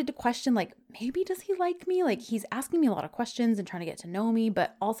kind of started to question, like, maybe does he like me? Like, he's asking me a lot of questions and trying to get to know me,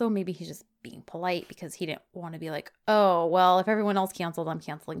 but also maybe he's just being polite because he didn't want to be like, oh, well, if everyone else canceled, I'm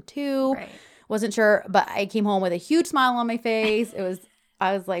canceling too. Right. Wasn't sure, but I came home with a huge smile on my face.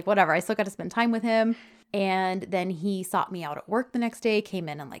 I was like, whatever. I still got to spend time with him. And then he sought me out at work the next day, came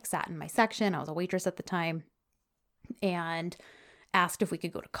in and like sat in my section. I was a waitress at the time, and asked if we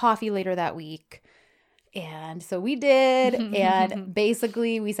could go to coffee later that week. And so we did. And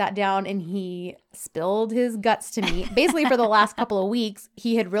basically we sat down and he spilled his guts to me. Basically for the last couple of weeks,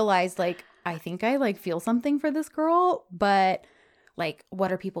 he had realized like, I think I like feel something for this girl, but like,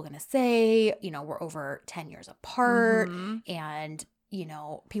 what are people going to say? We're over 10 years apart, and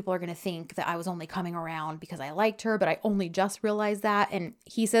people are going to think that I was only coming around because I liked her, but I only just realized that. And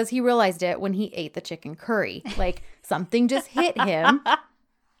he says he realized it when he ate the chicken curry. Like something just hit him.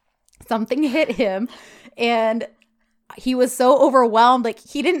 Something hit him, and he was so overwhelmed. Like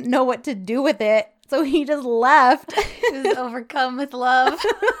he didn't know what to do with it. So he just left. He was overcome with love.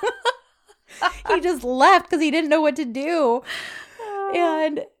 He just left because he didn't know what to do.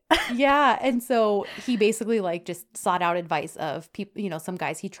 And yeah. And so he basically like just sought out advice of people, some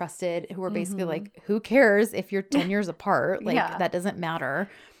guys he trusted who were basically like, who cares if you're 10 years apart? Like that doesn't matter.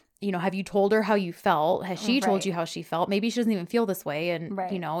 Have you told her how you felt? Has she told you how she felt? Maybe she doesn't even feel this way. And,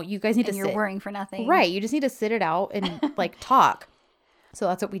 you guys need to sit. You're worrying for nothing. Right. You just need to sit it out and like talk. So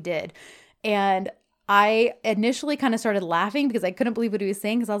that's what we did. And I initially kind of started laughing because I couldn't believe what he was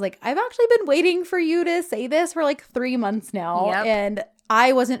saying. Because I was like, I've actually been waiting for you to say this for like 3 months now. Yep. And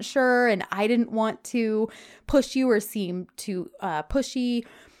I wasn't sure. And I didn't want to push you or seem too pushy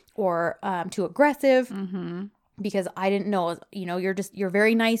or too aggressive. Mm-hmm. Because I didn't know, you're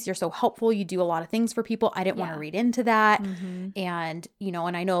very nice. You're so helpful. You do a lot of things for people. I didn't want to read into that. Mm-hmm. And,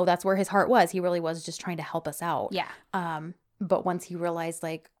 and I know that's where his heart was. He really was just trying to help us out. Yeah. But once he realized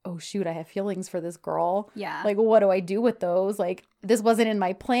like, oh shoot, I have feelings for this girl. Yeah. Like, what do I do with those? Like, this wasn't in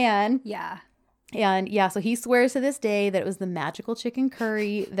my plan. Yeah. And yeah, so he swears to this day that it was the magical chicken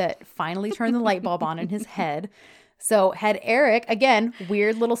curry that finally turned the light bulb on in his head. So had Eric, again,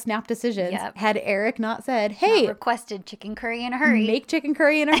 weird little snap decisions, had Eric not said, hey, not requested chicken curry in a hurry. Make chicken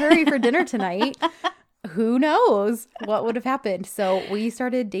curry in a hurry for dinner tonight. Who knows what would have happened? So we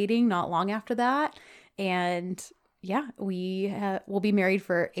started dating not long after that. And yeah, we will be married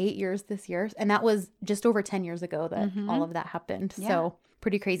for 8 years this year. And that was just over 10 years ago that all of that happened. Yeah. So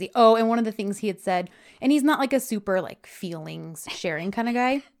pretty crazy. Oh, and one of the things he had said, and he's not like a super like feelings sharing kind of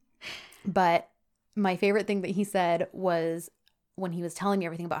guy, but my favorite thing that he said was when he was telling me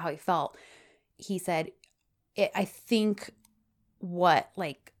everything about how he felt, he said, I think what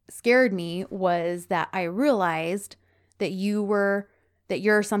like scared me was that I realized that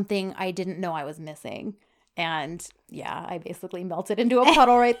you're something I didn't know I was missing. And yeah, I basically melted into a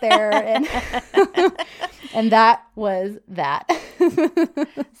puddle right there. And and that was that.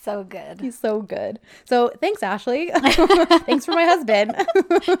 So good. He's so good. So thanks, Ashley. Thanks for my husband.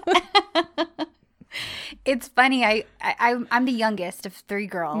 It's funny. I'm the youngest of 3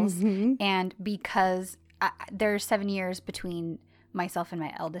 girls. Mm-hmm. And because there's 7 years between myself and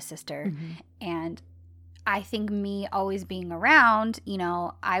my eldest sister. Mm-hmm. And I think me always being around, you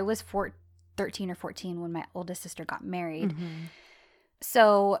know, I was 13 or 14 when my oldest sister got married. Mm-hmm.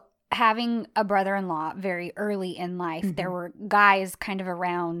 So having a brother-in-law very early in life, Mm-hmm. there were guys kind of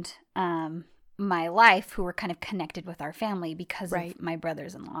around my life who were kind of connected with our family because Right. of my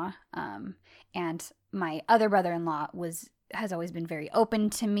brothers-in-law. And my other brother-in-law has always been very open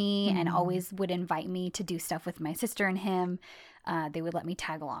to me and always would invite me to do stuff with my sister and him. They would let me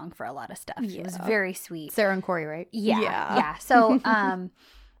tag along for a lot of stuff. It was very sweet. Sarah and Corey, right? Yeah. So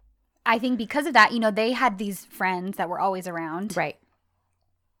I think because of that, you know, they had these friends that were always around. Right.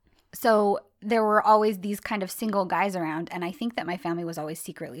 So there were always these kind of single guys around. And I think that my family was always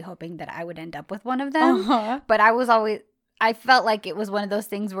secretly hoping that I would end up with one of them. Uh-huh. But I felt like it was one of those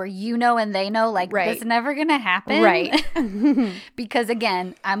things where you know and they know, like, Right. this is never going to happen. Right. Because,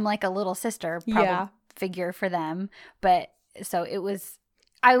 again, I'm like a little sister figure for them. But so it was...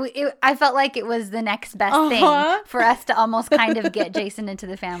 I felt like it was the next best thing for us to almost kind of get Jason into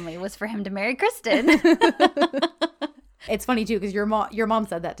the family was for him to marry Kristen. It's funny too because your mom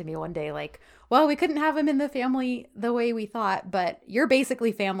said that to me one day, like, well, we couldn't have him in the family the way we thought, but you're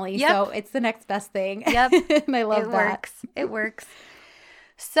basically family, so it's the next best thing. Yep. And I love that. It works.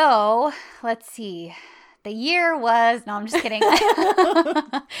 So let's see. The year was no, I'm just kidding.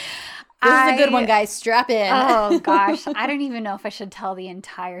 This is a good one, guys. Strap in. Oh gosh, I don't even know if I should tell the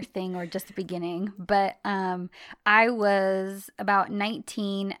entire thing or just the beginning. But I was about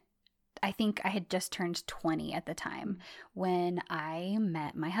 19. I think I had just turned 20 at the time when I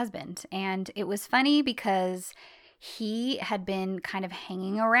met my husband. And it was funny because he had been kind of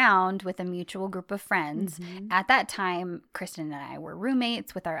hanging around with a mutual group of friends. Mm-hmm. At that time, Kristen and I were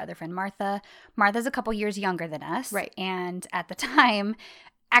roommates with our other friend, Martha. Martha's a couple years younger than us. Right. And at the time...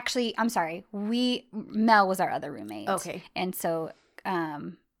 Actually, I'm sorry. Mel was our other roommate. Okay. And so,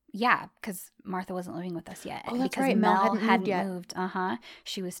 because Martha wasn't living with us yet. Oh, that's because right. Mel hadn't moved.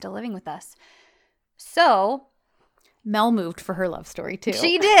 She was still living with us. So Mel moved for her love story too.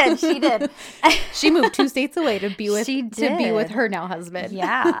 She did. She moved 2 states away to be with her now husband.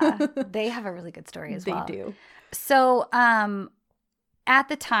 Yeah. They have a really good story as well. They do. So, at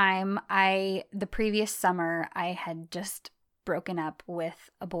the time, the previous summer, I had just broken up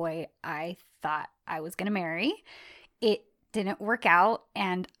with a boy I thought I was going to marry. It didn't work out,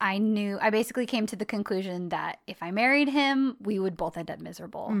 and I basically came to the conclusion that if I married him, we would both end up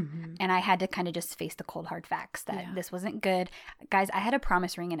miserable. Mm-hmm. And I had to kind of just face the cold hard facts that this wasn't good. Guys, I had a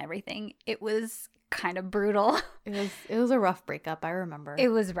promise ring and everything. It was kind of brutal. It was a rough breakup, I remember. It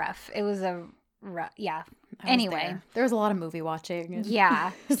was rough. It was Anyway, there was a lot of movie watching. Yeah.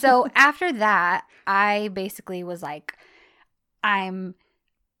 So after that, I basically was like, I'm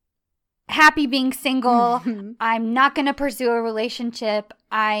happy being single. Mm-hmm. I'm not going to pursue a relationship.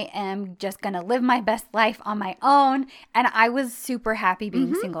 I am just going to live my best life on my own. And I was super happy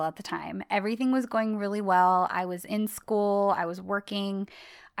being single at the time. Everything was going really well. I was in school. I was working.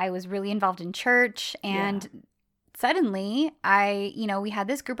 I was really involved in church. And suddenly, we had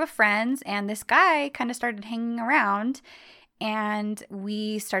this group of friends, and this guy kind of started hanging around. And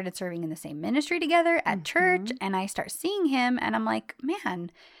we started serving in the same ministry together at church, and I start seeing him, and I'm like, man,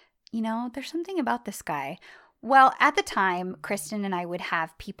 there's something about this guy. Well, at the time, Kristen and I would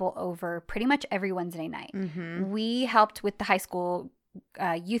have people over pretty much every Wednesday night. Mm-hmm. We helped with the high school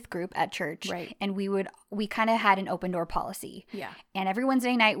youth group at church, right? And we kind of had an open door policy. Yeah. And every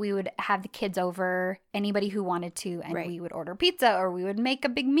Wednesday night, we would have the kids over, anybody who wanted to, and we would order pizza or we would make a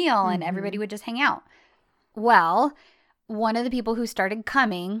big meal, and everybody would just hang out. Well, one of the people who started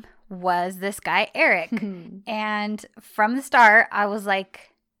coming was this guy, Eric. And from the start, I was like,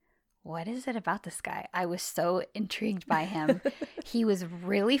 what is it about this guy? I was so intrigued by him. He was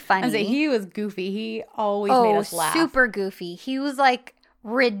really funny. He was goofy. He always made us laugh. Super goofy. He was like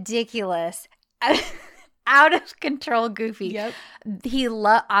ridiculous. Out of control goofy. Yep. He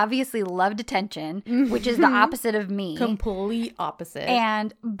obviously loved attention, which is the opposite of me. Complete opposite.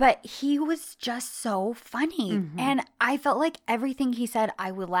 But he was just so funny. And I felt like everything he said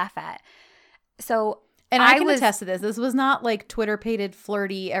I would laugh at. So And I can attest to this. This was not like Twitter-pated,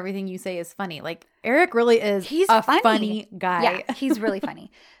 flirty, everything you say is funny. Like, Eric really is a funny guy. Yeah, he's really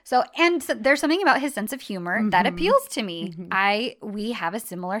funny. So there's something about his sense of humor that appeals to me. We have a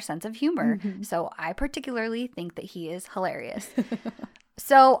similar sense of humor. So I particularly think that he is hilarious.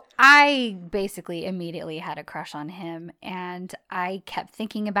 So I basically immediately had a crush on him, and I kept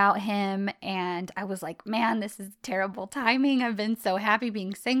thinking about him, and I was like, man, this is terrible timing. I've been so happy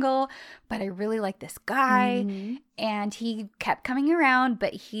being single, but I really like this guy. And he kept coming around,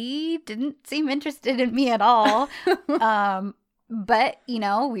 but he didn't seem interested in me at all. But,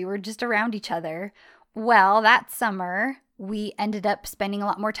 we were just around each other. Well, that summer, we ended up spending a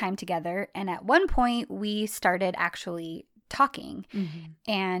lot more time together, and at one point, we started actually talking.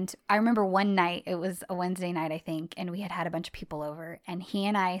 And I remember one night, it was a Wednesday night, I think, and we had a bunch of people over, and he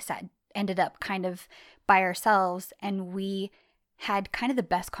and I ended up kind of by ourselves, and we had kind of the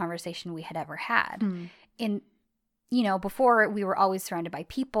best conversation we had ever had. Before we were always surrounded by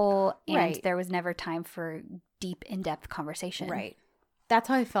people, and there was never time for deep, in-depth conversation. Right. That's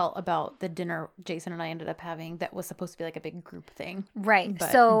how I felt about the dinner Jason and I ended up having that was supposed to be like a big group thing. Right.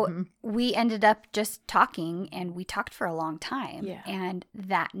 But, so we ended up just talking, and we talked for a long time. Yeah. And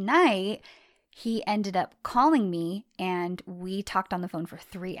that night, he ended up calling me, and we talked on the phone for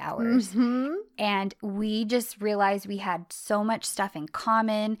 3 hours. And we just realized we had so much stuff in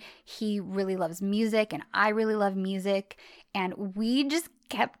common. He really loves music, and I really love music. And we just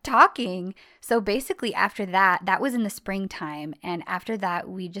kept talking. So basically after that was in the springtime. And after that,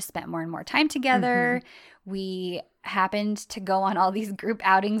 we just spent more and more time together. We happened to go on all these group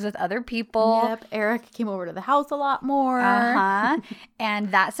outings with other people. Yep. Eric came over to the house a lot more.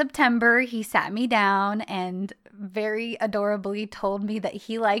 And that September, he sat me down and very adorably told me that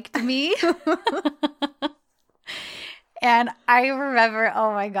he liked me. And I remember,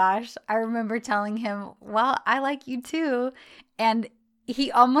 oh my gosh, I remember telling him, well, I like you too. And he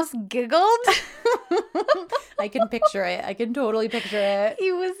almost giggled. I can picture it. I can totally picture it.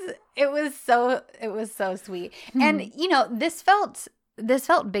 It was so sweet. And this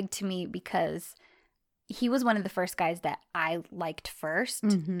felt big to me because he was one of the first guys that I liked first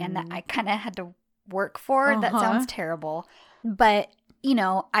and that I kind of had to work for. That sounds terrible. But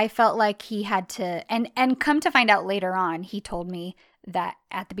I felt like he had to, and come to find out later on, he told me that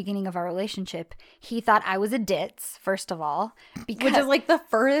at the beginning of our relationship, he thought I was a ditz, first of all. Which is like the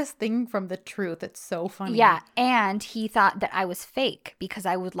furthest thing from the truth. It's so funny. Yeah, and he thought that I was fake because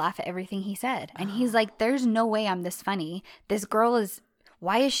I would laugh at everything he said. And he's like, there's no way I'm this funny. This girl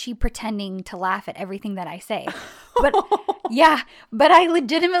why is she pretending to laugh at everything that I say? But yeah, but I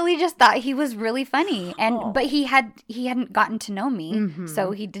legitimately just thought he was really funny. But he hadn't gotten to know me. So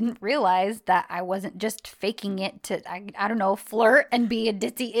he didn't realize that I wasn't just faking it to, I don't know, flirt and be a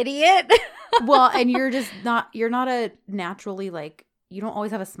ditzy idiot. Well, and you're not a naturally like, you don't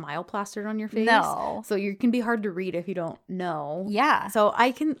always have a smile plastered on your face. No. So you can be hard to read if you don't know. Yeah. So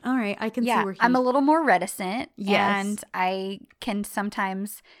I can see where I'm a little more reticent. Yes. And I can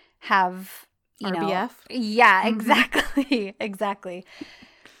sometimes have, RBF? Yeah, exactly. Exactly.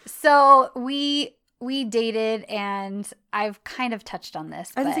 So we dated, and I've kind of touched on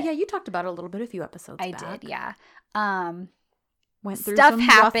this. I was gonna say, you talked about it a little bit a few episodes back. I did, yeah. Went through stuff some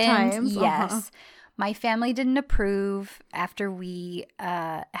happened. rough times. Yes. My family didn't approve after we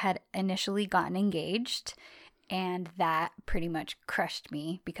had initially gotten engaged, and that pretty much crushed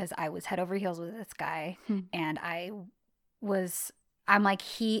me because I was head over heels with this guy, and I'm like,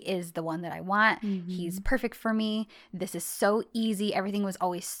 he is the one that I want. He's perfect for me. This is so easy. Everything was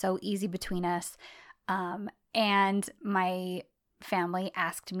always so easy between us. And my family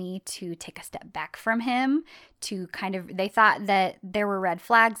asked me to take a step back from him to they thought that there were red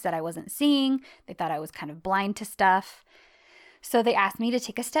flags that I wasn't seeing. They thought I was kind of blind to stuff. So they asked me to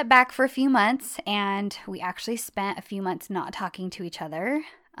take a step back for a few months, and we actually spent a few months not talking to each other.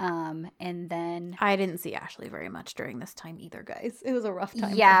 And then I didn't see Ashley very much during this time either, guys. It was a rough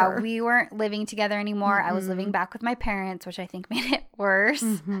time. Yeah, for her. We weren't living together anymore. I was living back with my parents, which I think made it worse.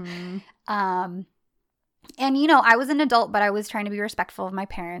 And, I was an adult, but I was trying to be respectful of my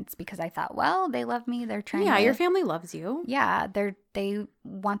parents because I thought, well, they love me. They're trying to. Yeah, your family loves you. Yeah, they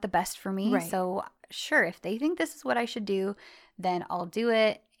want the best for me. Right. So, sure, if they think this is what I should do, then I'll do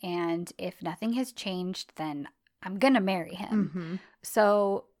it. And if nothing has changed, then I'm going to marry him.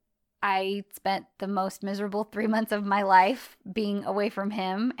 So I spent the most miserable 3 months of my life being away from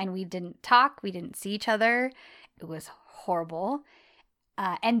him, and we didn't talk. We didn't see each other. It was horrible.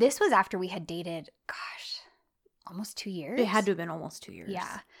 And this was after we had dated, almost 2 years. It had to have been almost 2 years.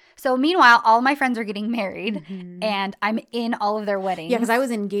 Yeah. So meanwhile, all my friends are getting married, and I'm in all of their weddings. Yeah, because I was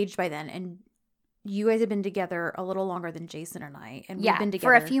engaged by then, and you guys had been together a little longer than Jason and I. And Yeah, we've been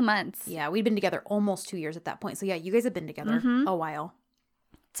together for a few months. Yeah, we'd been together almost 2 years at that point. So yeah, you guys have been together a while.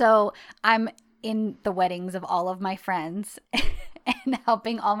 So I'm in the weddings of all of my friends and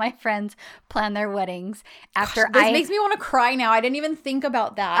helping all my friends plan their weddings. After This makes me want to cry now. I didn't even think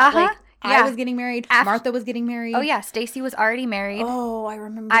about that. Like, I was getting married. Martha was getting married. Oh yeah, Stacy was already married. Oh, I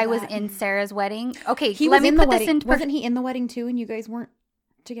remember. I was in Sarah's wedding. Okay, let me put this in. Wasn't he in the wedding too? And you guys weren't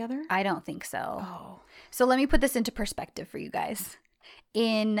together? I don't think so. Oh, so let me put this into perspective for you guys.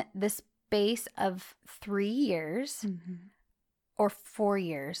 In the space of 3 years. Or 4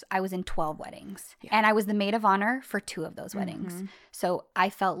 years, I was in 12 weddings. Yeah. And I was the maid of honor for 2 of those weddings. So I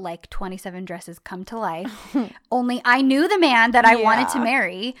felt like 27 dresses come to life. Only I knew the man that I wanted to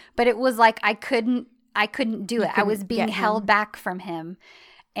marry, but it was like I couldn't do it. I was being held back from him.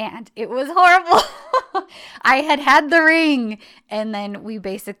 And it was horrible. I had the ring. And then we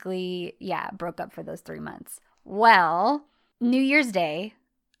basically, broke up for those 3 months. Well, New Year's Day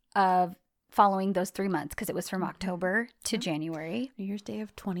of following those 3 months, because it was from October to January. New Year's Day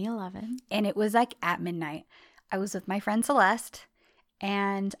of 2011. And it was like at midnight. I was with my friend Celeste,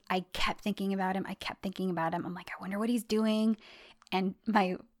 and I kept thinking about him. I'm like, I wonder what he's doing. And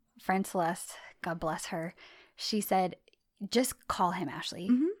my friend Celeste, God bless her, she said, just call him, Ashley.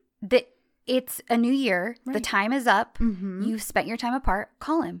 It's a new year. Right. The time is up. You've spent your time apart.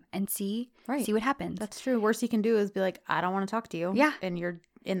 Call him and see what happens. That's true. Worst he can do is be like, I don't want to talk to you. Yeah. And you're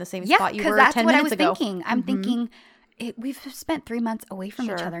in the same spot you were 10 minutes ago. Yeah, because that's what I was thinking. I'm thinking, we've spent 3 months away from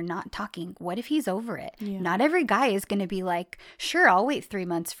each other, not talking. What if he's over it? Yeah. Not every guy is going to be like, sure, I'll wait 3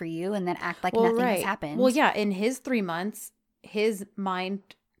 months for you, and then act like nothing has happened. Well, yeah, in his 3 months, his mind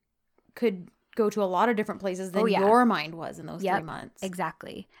could go to a lot of different places than your mind was in those 3 months.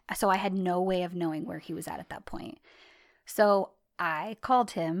 Exactly. So I had no way of knowing where he was at that point. So I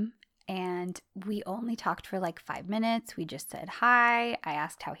called him. And we only talked for like 5 minutes. We just said hi. I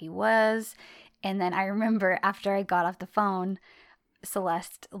asked how he was. And then I remember after I got off the phone,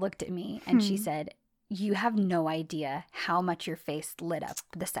 Celeste looked at me and she said, you have no idea how much your face lit up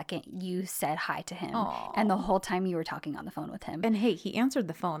the second you said hi to him. Aww. And the whole time you were talking on the phone with him. And hey, he answered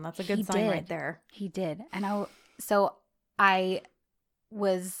the phone. That's a good sign right there. He did. And so I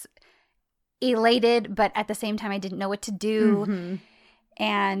was elated, but at the same time, I didn't know what to do.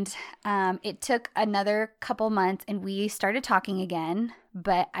 And it took another couple months and we started talking again,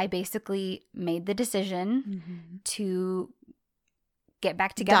 but I basically made the decision to get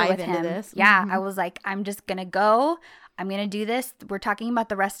back together with him. This. Yeah, I was like, I'm just going to go. I'm going to do this. We're talking about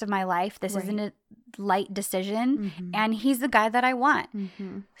the rest of my life. This isn't a light decision. And he's the guy that I want.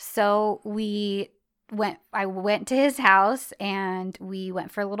 So I went to his house and we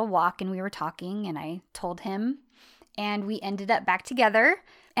went for a little walk and we were talking and I told him. And we ended up back together,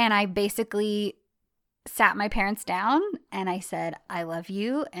 and I basically sat my parents down, and I said, I love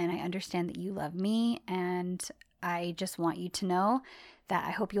you, and I understand that you love me, and I just want you to know that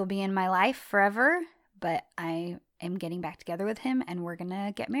I hope you'll be in my life forever, but I am getting back together with him, and we're going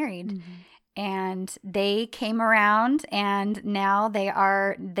to get married. And they came around, and now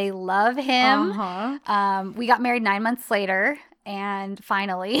they love him. We got married 9 months later, and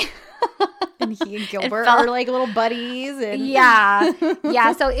finally... And he and Gilbert are like little buddies. And yeah.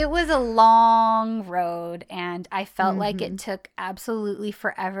 So it was a long road, and I felt like it took absolutely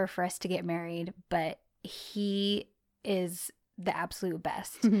forever for us to get married, but he is the absolute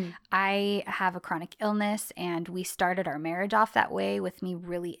best. I have a chronic illness, and we started our marriage off that way with me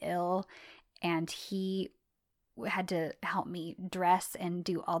really ill, and he had to help me dress and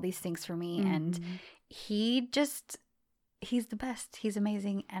do all these things for me, and he's the best. He's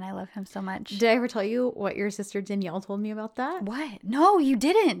amazing, and I love him so much. Did I ever tell you what your sister Danielle told me about that? What? No, you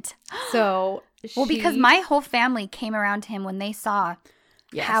didn't. So, because my whole family came around to him when they saw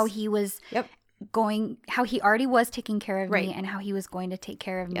how he was how he already was taking care of me and how he was going to take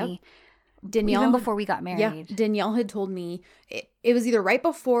care of me. Danielle, even before we got married. Yeah, Danielle had told me it was either right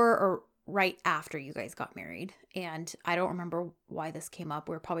before or right after you guys got married. And I don't remember why this came up.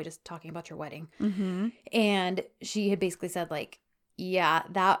 We were probably just talking about your wedding. And she had basically said like, yeah,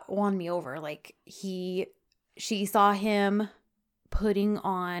 that won me over. Like she saw him putting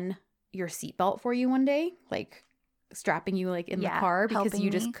on your seatbelt for you one day, like strapping you like in the car because you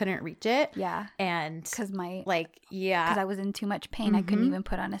just couldn't reach it. Yeah. And because because I was in too much pain. I couldn't even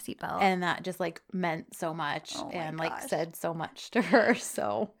put on a seatbelt. And that just like meant so much and like said so much to her.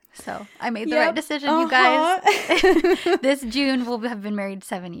 So I made the right decision, you guys. This June we'll have been married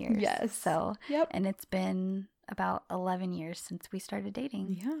 7 years. Yes. So, and it's been about 11 years since we started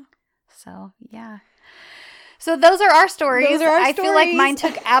dating. Yeah. So, yeah. So those are our stories. Those are our I feel like stories. mine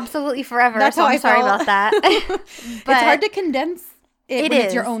took absolutely forever. That's so how I'm I sorry felt. about that. It's hard to condense it when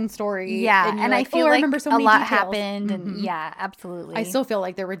it's your own story. Yeah, and like, I feel I like remember so a many lot details. happened, and yeah, absolutely. I still feel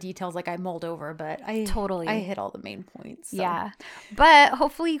like there were details like I mulled over, but I hit all the main points. So. Yeah, but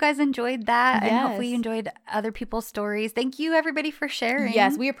hopefully you guys enjoyed that, and hopefully you Yes. enjoyed other people's stories. Thank you everybody for sharing.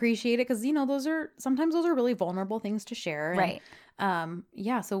 Yes, we appreciate it because sometimes those are really vulnerable things to share. Right.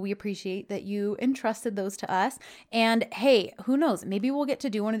 So we appreciate that you entrusted those to us. And hey, who knows? Maybe we'll get to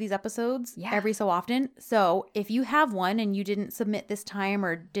do one of these episodes every so often. So if you have one and you didn't submit this time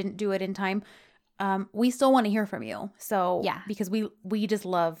or didn't do it in time, we still want to hear from you. So because we just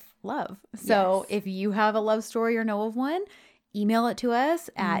love. So if you have a love story or know of one, email it to us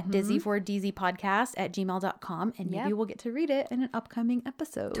at dizzy4dzpodcast@gmail.com, and maybe we'll get to read it in an upcoming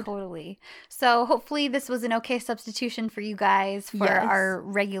episode. Totally. So hopefully this was an okay substitution for you guys for our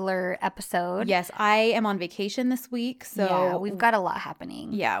regular episode. Yes, I am on vacation this week, so we've got a lot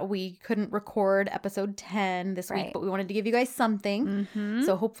happening. Yeah, we couldn't record episode 10 this week, but we wanted to give you guys something.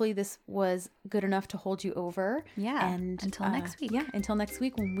 So hopefully this was good enough to hold you over. Yeah, and until next week. Yeah, until next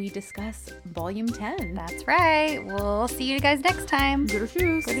week when we discuss volume 10. That's right. We'll see you guys next time. Go to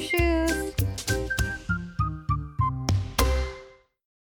shoes. Go to shoes.